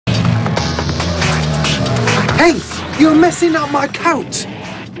Hey, you're messing up my coat.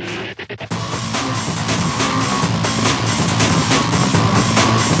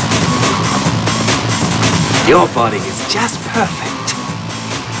 Your body is just perfect.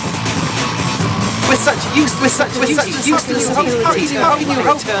 With such useless abilities, how can you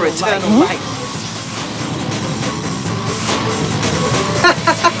hope for eternal life?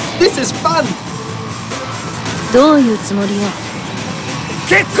 This is fun. どういうつもりよ。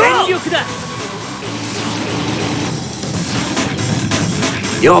全力だ。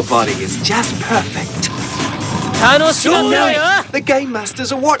 Your body is just perfect. 楽しませろよ。 The game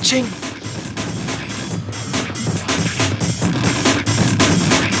masters are watching.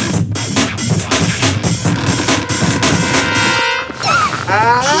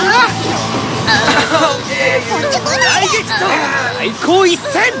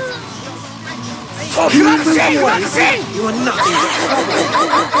 You are nothing but trouble.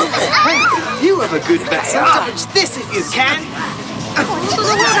 Hey, you have a good vessel. Dodge this if you can.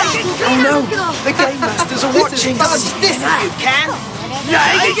 Oh no, the game masters are watching. Dodge this if you can.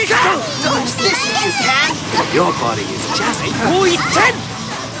 Dodge this if you can. Your body is just perfect.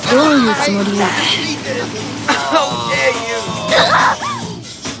 どういうつもりよ。 How dare you!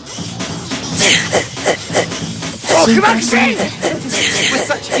 With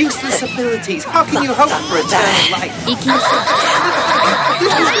such useless abilities, how can you hope for eternal life? 行きましょ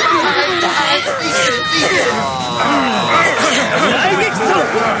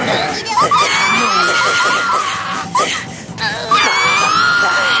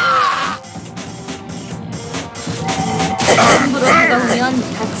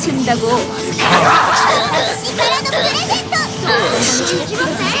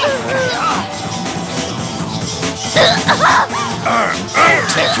I'll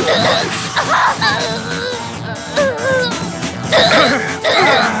take your life.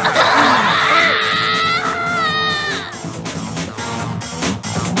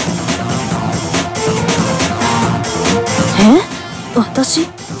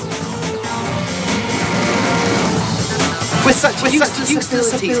 With such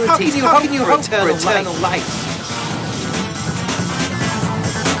useless abilities, how can you hope for eternal life?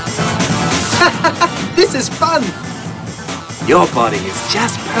 This is fun! Your body is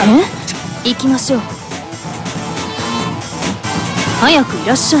just perfect. 行きましょう。早くい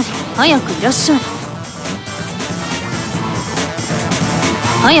らっしゃい。早くいらっしゃい。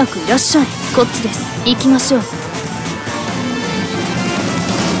早くいらっしゃい。こっちです。行きましょう。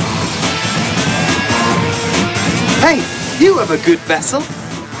Hey, you have a good vessel.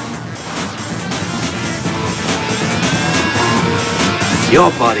 Your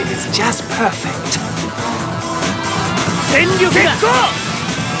body is just perfect.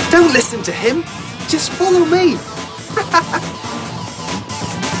 Don't listen to him. Just follow me.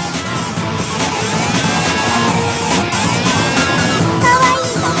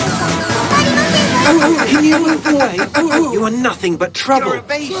 Can you move away? You are nothing but trouble.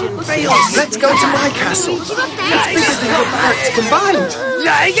 Let's go to my castle. It's bigger than your barracks combined.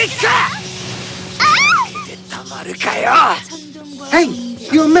 Hey,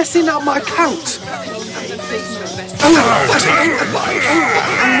 you're messing up my coat. Oh no, the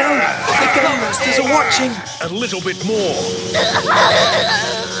game masters are watching. A little bit more.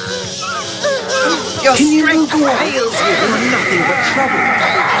 Your strength fails you. You are nothing but trouble.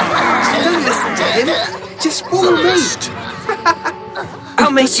 Don't listen to him. Just follow me.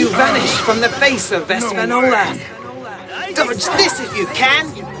 I'll make you vanish from the face of Vesmanola. Dodge this if you can.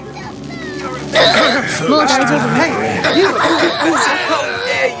 Hey, you are good. How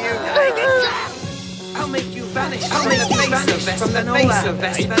dare you? I'll make you vanish from the face of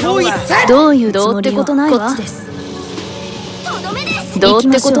Vesmanola. どういうつもりよ。こっちです。どうっ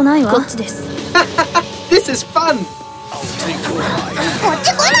てことないわ。こっちです。This is fun.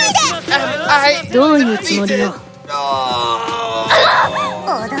 どういうつもりよ。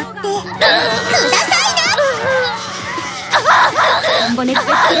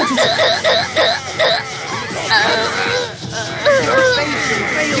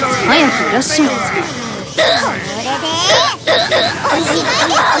早くいらっしゃい。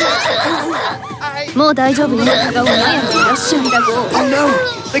もう大丈夫よ。早くいらっしゃい。 Oh no,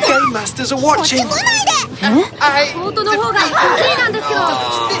 the game masters are watching.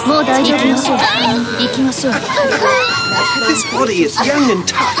 もう大丈夫よ。行きましょう。 This body is young and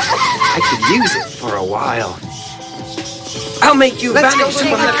tough. I could use it for a while. I'll make you vanish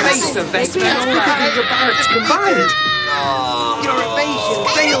from the face of Vesmanola. Your barracks combined. Your evasion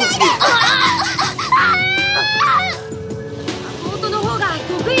fails you.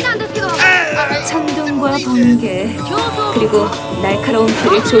 천둥과 번개 그리고 날카로운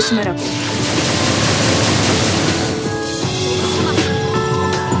불을 조심하라고.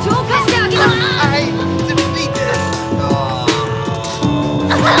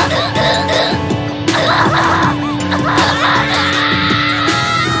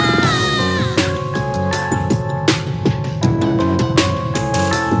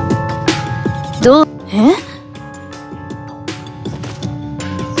 どう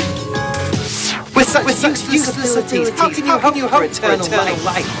With such useless abilities, how can you hope for eternal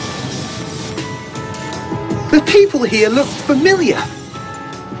life? The people here look familiar.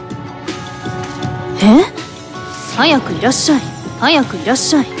 早くいらっしゃい。早くいらっ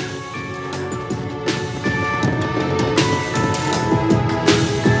しゃい。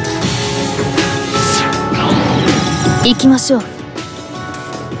行きましょう。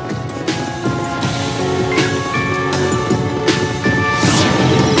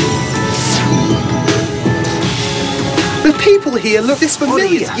The people here look this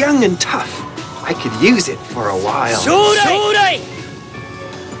familiar. It's young and tough. I could use it for a while. 将来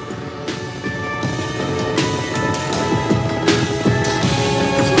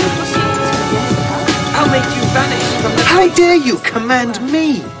I'll make you vanish from the... How dare you command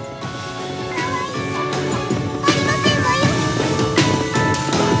me?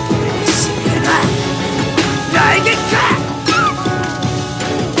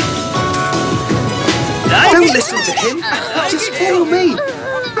 Don't listen to him. Just follow me.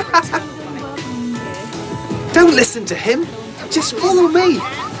 Don't listen to him. Just follow me.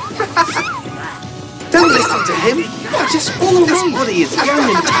 Don't listen to him. Just follow me. This body is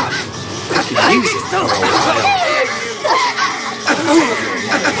young and tough. I could use it for a while.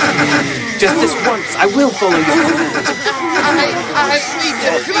 Just this once, I will follow your command.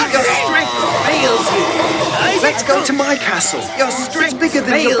 Your strength fails you. Let's go to my castle. Your strength is bigger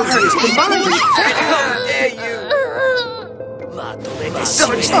than your parents combined. How dare you?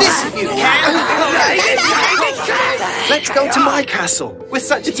 Dodge this if you can. Let's go to my castle. With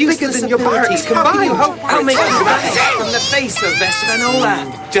such useless your parties combined, I'll make you vanish from the face of Espanola.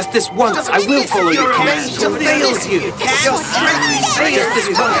 Just this once, I will follow your command. It fails you. Your strength fails. Just this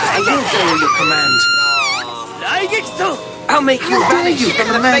once, I will follow your command. I'll make you vanish from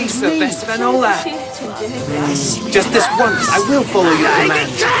the face of Espanola. Just this once, I will follow your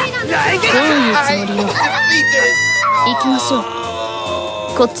command. 行きましょう。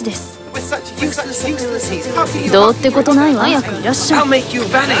こっちです。 With such useless abilities, how can you どうってことないわ。早くいらっしゃ I'll い。 make you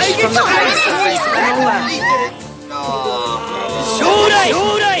vanish from the face of Espanola. 将来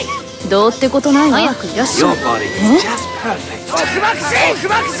どうってことないわ。早くいらっしゃ Your い。 body is just perfect.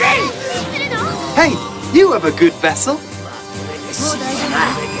 Hey, you have a good vessel.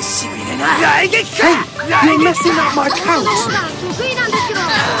 Hey, you're messing up my count.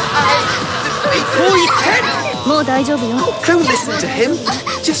 もう大丈夫よ。 Don't listen to him.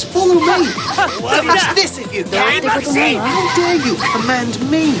 Just follow me. Dodge this if you can. どうってことないわ。 How dare you command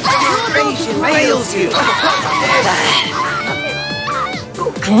me? Frustration fails you.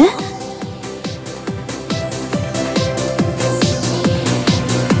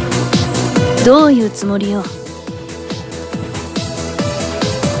 どういうつもりよ。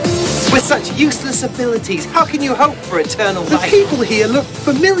 With such useless abilities, how can you hope for eternal life? The people here look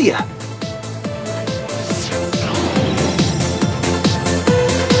familiar.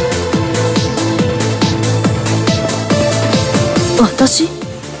 私？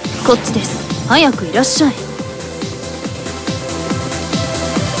こっちです。早くいらっしゃい。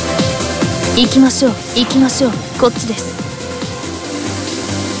行きましょう。行きましょう。こっちです。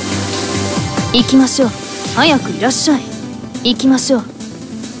行きましょう。早くいらっしゃい。行きましょう。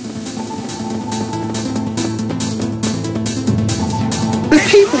 The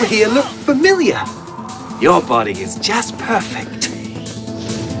people here look familiar. Your body is just perfect.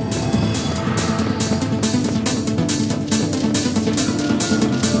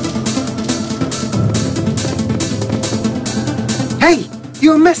 Hey,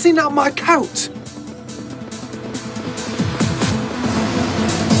 you're messing up my coat.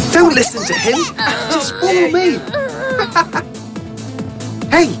 Don't listen to him. Just follow me.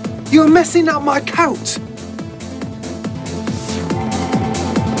 Hey, you're messing up my coat.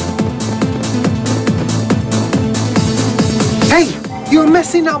 Hey, you're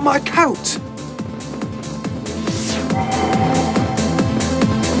messing up my coat.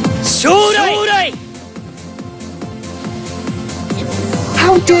 将来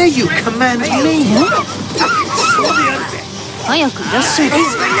How dare you command me? 早くいらっしゃい。行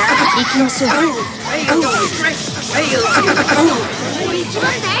きましょう。 Hey,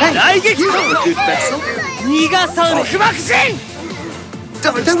 you have a good vessel. 逃がさぬ。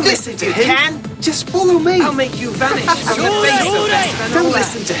 Don't listen to him. Just follow me. I'll make you vanish from the face of Espanola. Don't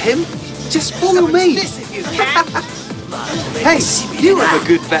listen to him. Just follow me. Hey, you have a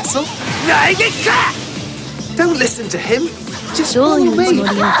good vessel. Don't listen to him. Just どう follow いうつも me.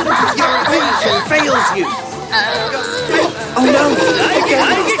 りよ。 Your evasion fails you. Oh no!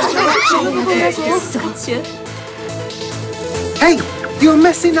 Hey, you're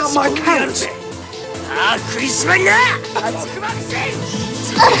messing up my count.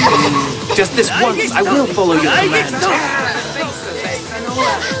 Just this once, I will follow your command.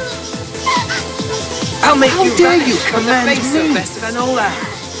 I'll make you. How dare you command me?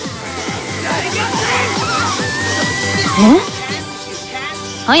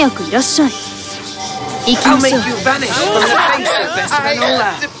 I'll make you vanish from the face of Vespernola.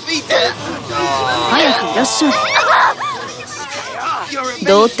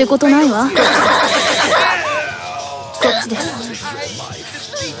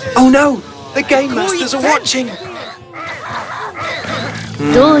 Oh no! The game masters are watching!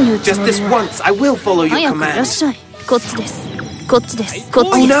 Just this once, I will follow your command.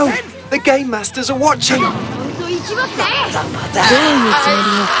 Oh no! The game masters are watching!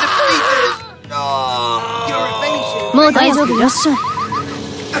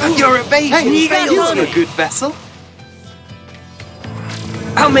 Your evasion fails, you good vessel.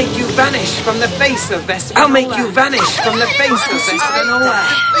 I'll make you vanish from the face of Vespernola. I'll make you vanish from the face of Vespernola.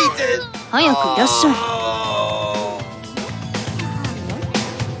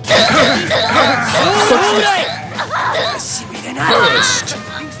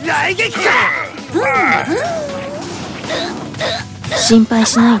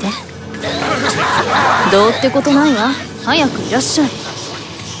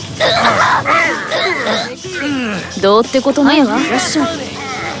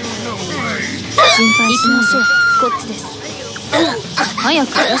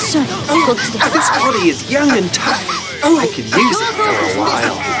 This body is young and tough. I could use it for a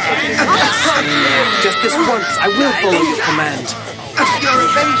while. Just this once, I will follow your command. Your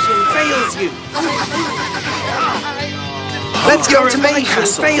evasion fails you. Let's go to my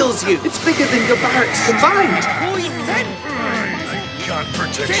castle. Fails you. It's bigger than your barracks combined.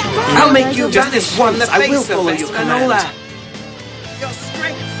 I'll make you just this once. I will follow your command.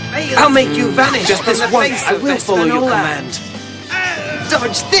 I'll make you vanish just this once. I will follow your command.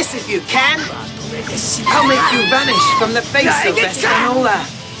 Dodge this if you can. I'll make you vanish from the face of Vespernola.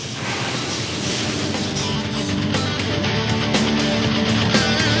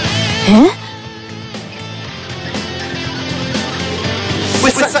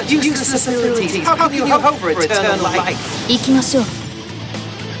 With such useless abilities, how can you hope for eternal life?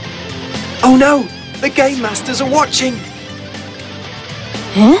 Oh no! The game masters are watching!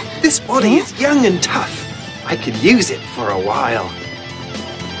 This body is young and tough. I could use it for a while.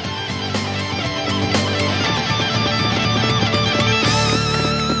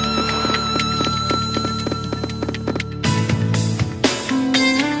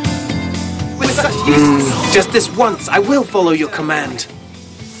 With such useless... Just this once, I will follow your command.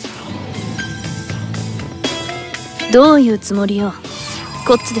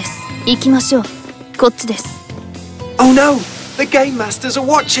 Oh no! The game masters are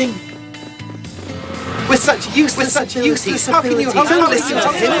watching! With such useless abilities, how can you hope to listen to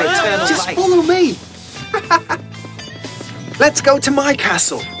him? Just follow me! Let's go to my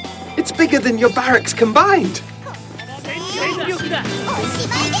castle. It's bigger than your barracks combined.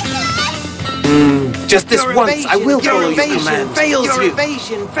 Just this once, I will follow your command. Your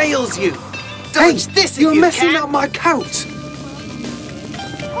evasion fails you. Dodge this if you can. You're messing up my coat.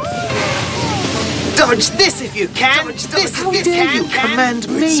 Dodge this if you can. Dodge this if you can. You command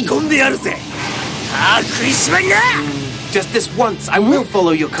me. Just this once, I will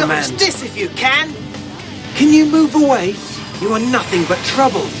follow your command. Dodge this if you can. Can you move away? You are nothing but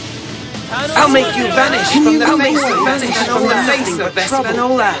trouble. I'll make you vanish from the face of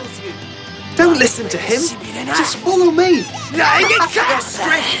Vespernola. Don't listen to him. Just follow me. Your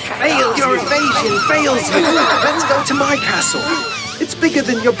strength fails. Your evasion fails you. Let's go to my castle. It's bigger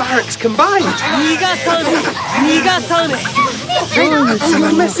than your barracks combined.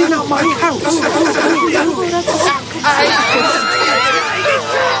 You're messing up my couch.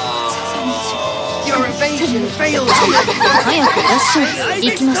 Your evasion fails you.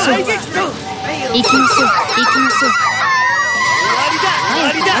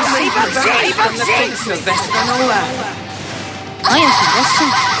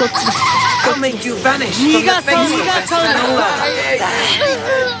 I'll make you vanish from the face of Vespernola.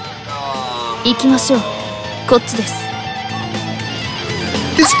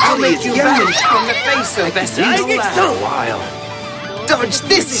 This will make you vanish from the face of Vespernola for a while. Dodge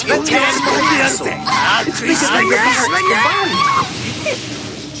this if you can. It's bigger than your barracks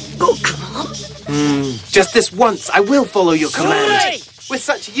combined. Just this once, I will follow your command. With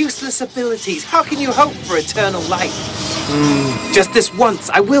such useless abilities, how can you hope for eternal life? Just this once,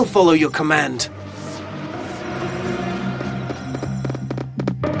 I will follow your command.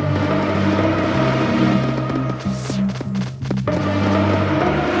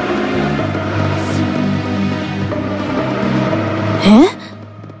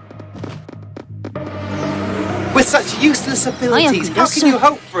 useless abilities. How can you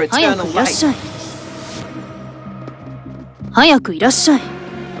hope for 早 eternal くいらっ life? しゃい。早くいらっしゃい。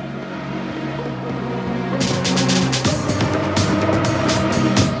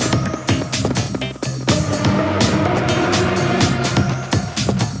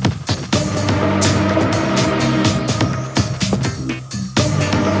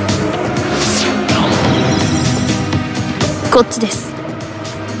こっちです。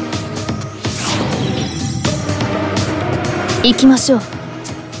行きましょう。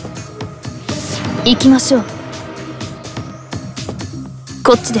行きましょう。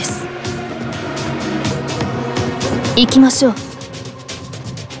こっちです。行きましょう。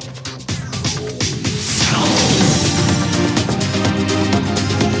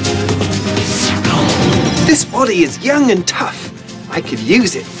This body is young and tough. I could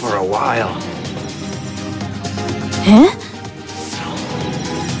use it for a while. え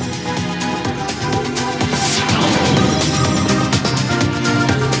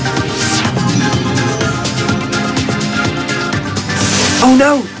Oh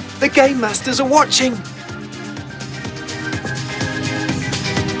no! The game masters are watching!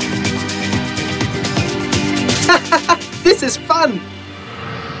 This is fun!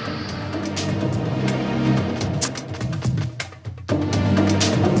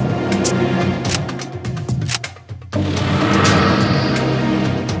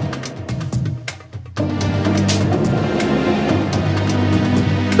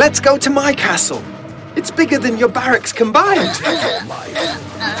 Let's go to my castle. It's bigger than your barracks combined.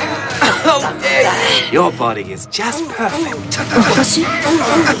 Oh dear. Your body is just perfect. 私行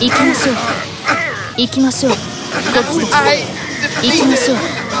きましょう。行きましょう。こっちです。 I 行きましょう。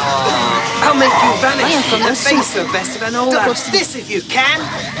 I'll make you vanish from the face of Vespin. Dodge this if you can.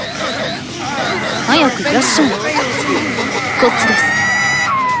 早くいらっしゃい。こっちです。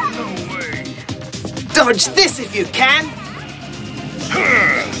 Dodge this if you can.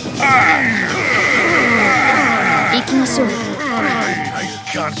 行きましょう。 I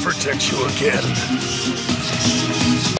can't protect you again.